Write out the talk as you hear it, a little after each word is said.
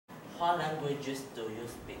What languages do you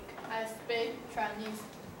speak? I speak Chinese.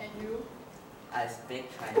 And you? I speak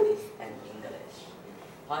Chinese and English.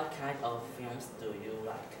 What kind of films do you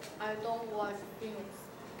like? I don't watch films.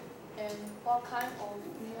 And what kind of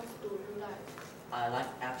news do you like? I like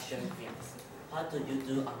action films. What do you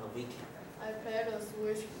do on the weekend? I play the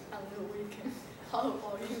Switch on the weekend. How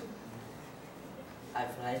about you? I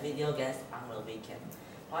play video games on the weekend.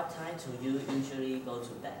 What time do you usually go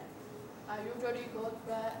to bed? I usually go to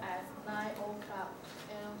bed at 9 o'clock.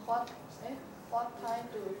 And what time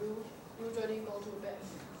do you usually go to bed?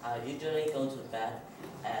 I usually go to bed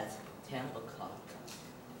at 10 o'clock.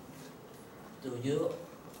 Do you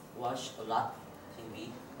watch a lot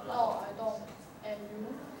TV? No, I don't. And you?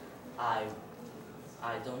 I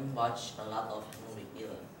don't watch a lot of movies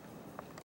either.